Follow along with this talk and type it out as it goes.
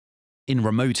In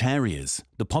remote areas,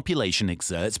 the population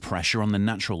exerts pressure on the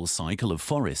natural cycle of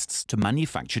forests to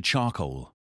manufacture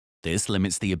charcoal. This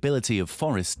limits the ability of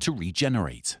forests to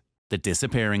regenerate. The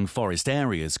disappearing forest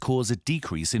areas cause a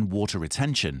decrease in water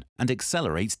retention and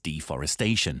accelerate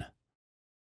deforestation.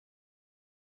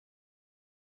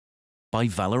 By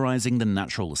valorizing the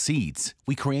natural seeds,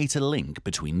 we create a link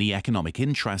between the economic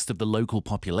interest of the local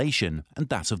population and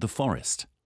that of the forest.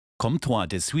 Comptoir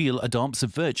des Huiles adopts a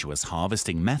virtuous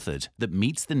harvesting method that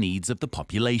meets the needs of the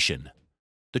population.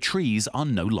 The trees are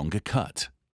no longer cut.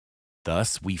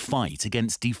 Thus, we fight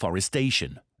against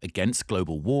deforestation, against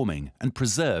global warming, and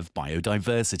preserve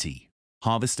biodiversity.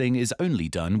 Harvesting is only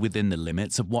done within the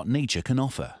limits of what nature can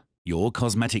offer. Your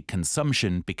cosmetic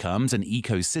consumption becomes an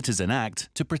eco-citizen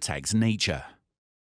act to protect nature.